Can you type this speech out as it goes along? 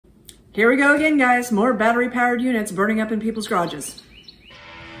Here we go again, guys. More battery-powered units burning up in people's garages.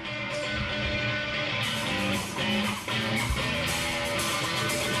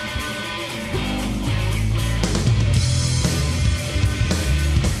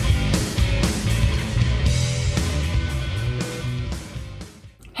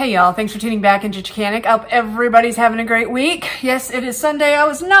 Hey y'all, thanks for tuning back into Chickanic. I hope everybody's having a great week. Yes, it is Sunday. I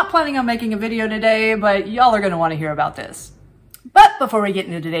was not planning on making a video today, but y'all are going to want to hear about this. But before we get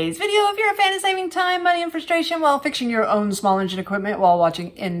into today's video, if you're a fan of saving time, money, and frustration while fixing your own small engine equipment while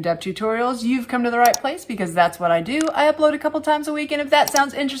watching in-depth tutorials, you've come to the right place because that's what I do. I upload a couple times a week, and if that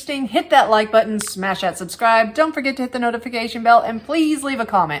sounds interesting, hit that like button, smash that subscribe, don't forget to hit the notification bell, and please leave a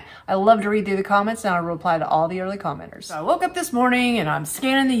comment. I love to read through the comments, and I'll reply to all the early commenters. So I woke up this morning, and I'm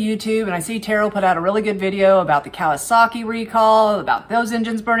scanning the YouTube, and I see Terrell put out a really good video about the Kawasaki recall, about those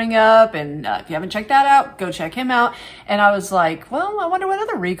engines burning up, and if you haven't checked that out, go check him out. And I was like, well, I wonder what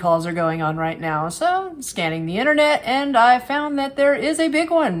other recalls are going on right now. So scanning the internet, and I found that there is a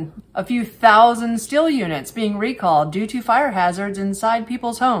big one. A few thousand STIHL units being recalled due to fire hazards inside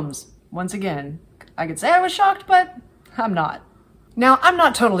people's homes. Once again, I could say I was shocked, but I'm not. Now, I'm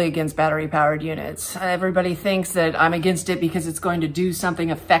not totally against battery-powered units. Everybody thinks that I'm against it because it's going to do something,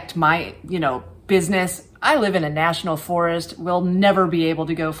 affect my, business. I live in a national forest. We'll never be able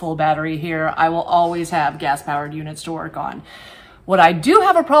to go full battery here. I will always have gas-powered units to work on. What I do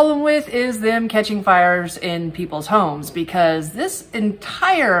have a problem with is them catching fires in people's homes, because this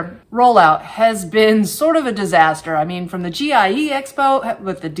entire rollout has been sort of a disaster. I mean, from the GIE Expo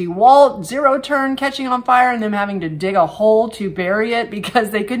with the DeWalt zero turn catching on fire and them having to dig a hole to bury it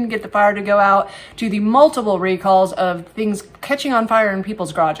because they couldn't get the fire to go out, to the multiple recalls of things catching on fire in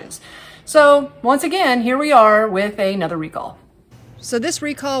people's garages. So once again, here we are with another recall. So this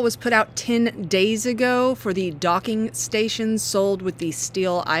recall was put out 10 days ago for the docking stations sold with the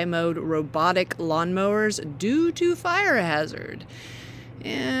STIHL I-mode robotic lawnmowers due to fire hazard.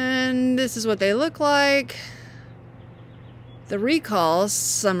 And this is what they look like. The recall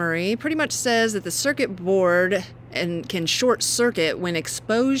summary pretty much says that the circuit board can short circuit when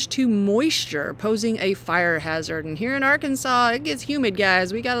exposed to moisture, posing a fire hazard. And here in Arkansas, it gets humid,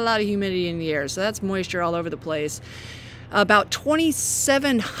 guys. We got a lot of humidity in the air, so that's moisture all over the place. About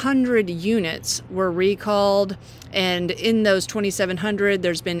 2,700 units were recalled, and in those 2,700,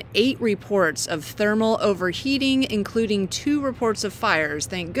 there's been 8 reports of thermal overheating, including 2 reports of fires.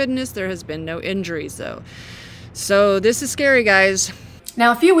 Thank goodness there has been no injuries, though. So this is scary, guys.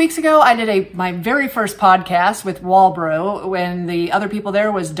 Now, a few weeks ago, I did my very first podcast with Walbro, when the other people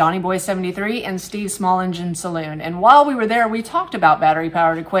there was Donnie Boy 73 and Steve Small Engine Saloon. And while we were there, we talked about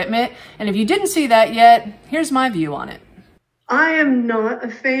battery-powered equipment. And if you didn't see that yet, here's my view on it. I am not a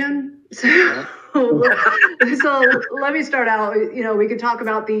fan. So let me start out. We could talk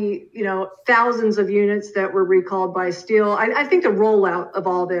about the, thousands of units that were recalled by STIHL. I think the rollout of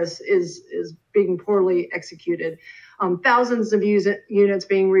all this is being poorly executed. Thousands of units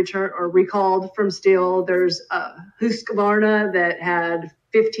being returned or recalled from STIHL. There's Husqvarna that had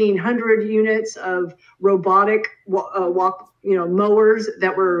 1,500 units of robotic mowers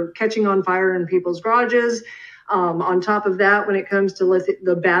that were catching on fire in people's garages. On top of that, when it comes to the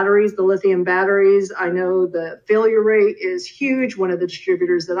lithium batteries, I know the failure rate is huge. One of the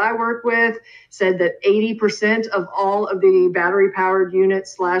distributors that I work with said that 80% of all of the battery-powered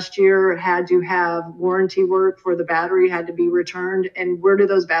units last year had to have warranty work for the battery, had to be returned. And where do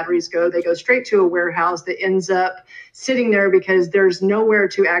those batteries go? They go straight to a warehouse that ends up sitting there because there's nowhere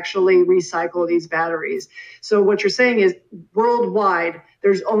to actually recycle these batteries. So what you're saying is worldwide,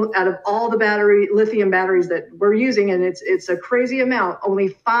 there's out of all the lithium batteries that we're using, and it's a crazy amount, only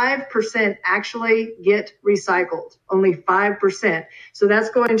 5% actually get recycled. Only 5%. So that's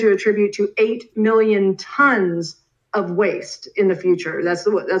going to attribute to 8 million tons of waste in the future. That's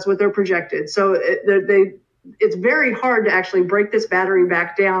what they're projected. So it's very hard to actually break this battery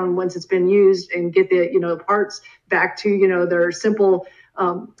back down once it's been used and get the parts back to their simple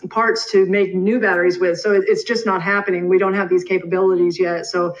parts to make new batteries with. So it's just not happening. We don't have these capabilities yet.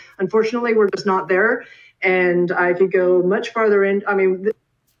 So unfortunately, we're just not there. And I could go much farther in. I mean,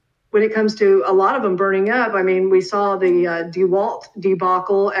 when it comes to a lot of them burning up, I mean, we saw the DeWalt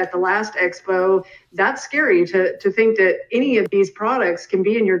debacle at the last expo. That's scary to think that any of these products can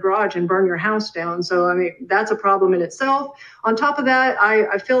be in your garage and burn your house down. So, I mean, that's a problem in itself. On top of that,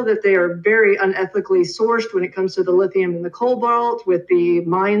 I feel that they are very unethically sourced when it comes to the lithium and the cobalt with the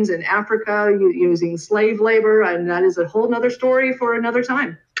mines in Africa using slave labor. And that is a whole nother story for another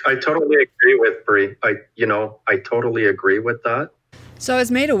time. I totally agree with Bree. I totally agree with that. So I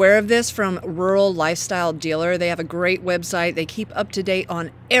was made aware of this from Rural Lifestyle Dealer. They have a great website. They keep up to date on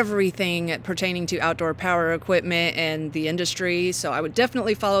everything pertaining to outdoor power equipment and the industry. So I would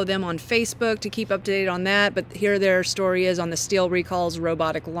definitely follow them on Facebook to keep up to date on that. But here their story is on the STIHL recalls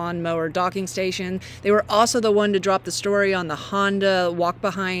robotic lawnmower docking station. They were also the one to drop the story on the Honda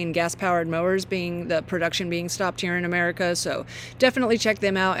walk-behind gas-powered mowers being the production being stopped here in America. So definitely check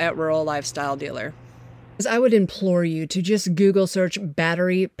them out at Rural Lifestyle Dealer. I would implore you to just Google search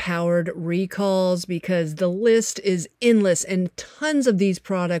battery-powered recalls because the list is endless and tons of these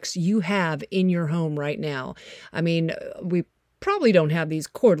products you have in your home right now. I mean, we probably don't have these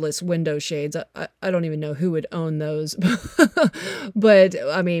cordless window shades. I don't even know who would own those. But,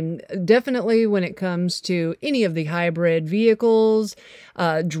 I mean, definitely when it comes to any of the hybrid vehicles,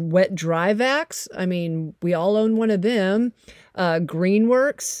 wet dry vacs, I mean, we all own one of them.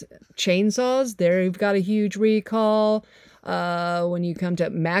 Greenworks, chainsaws, they've got a huge recall. When you come to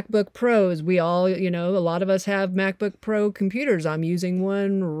MacBook Pros, we all, a lot of us have MacBook Pro computers. I'm using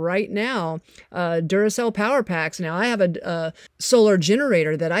one right now. Duracell power packs. Now I have a solar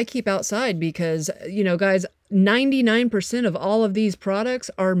generator that I keep outside because, guys, 99% of all of these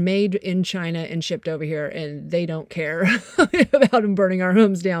products are made in China and shipped over here, and they don't care about them burning our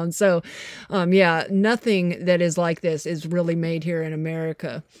homes down. So, yeah, nothing that is like this is really made here in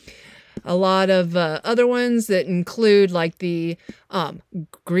America. A lot of other ones that include like the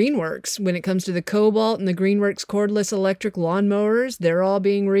Greenworks, when it comes to the Cobalt and the Greenworks cordless electric lawnmowers, they're all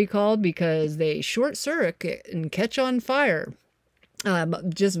being recalled because they short circuit and catch on fire.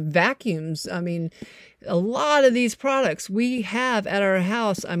 Just vacuums. I mean, a lot of these products we have at our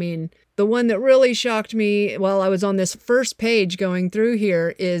house. I mean, the one that really shocked me while I was on this first page going through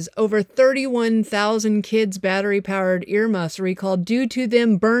here is over 31,000 kids' battery-powered earmuffs recalled due to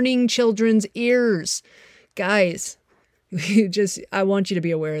them burning children's ears. Guys, I want you to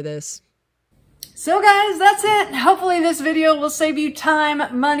be aware of this. So guys, that's it. Hopefully this video will save you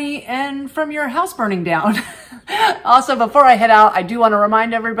time, money, and from your house burning down. Also, before I head out, I do want to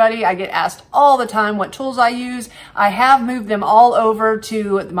remind everybody, I get asked all the time what tools I use. I have moved them all over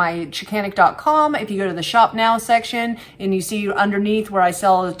to my Chickanic.com. If you go to the Shop Now section and you see underneath where I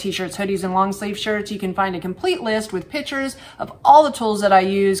sell t-shirts, hoodies, and long sleeve shirts, you can find a complete list with pictures of all the tools that I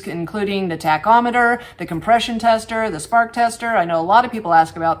use, including the tachometer, the compression tester, the spark tester. I know a lot of people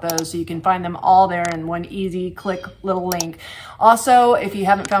ask about those, so you can find them all there in one easy click little link. Also, if you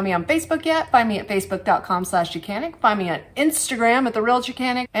haven't found me on Facebook yet, find me at facebook.com/Chickanic. Find me on Instagram at The Real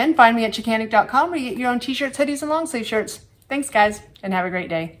Chickanic, and find me at Chickanic.com where you get your own t-shirts, hoodies, and long sleeve shirts. Thanks guys, and have a great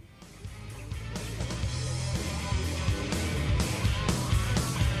day.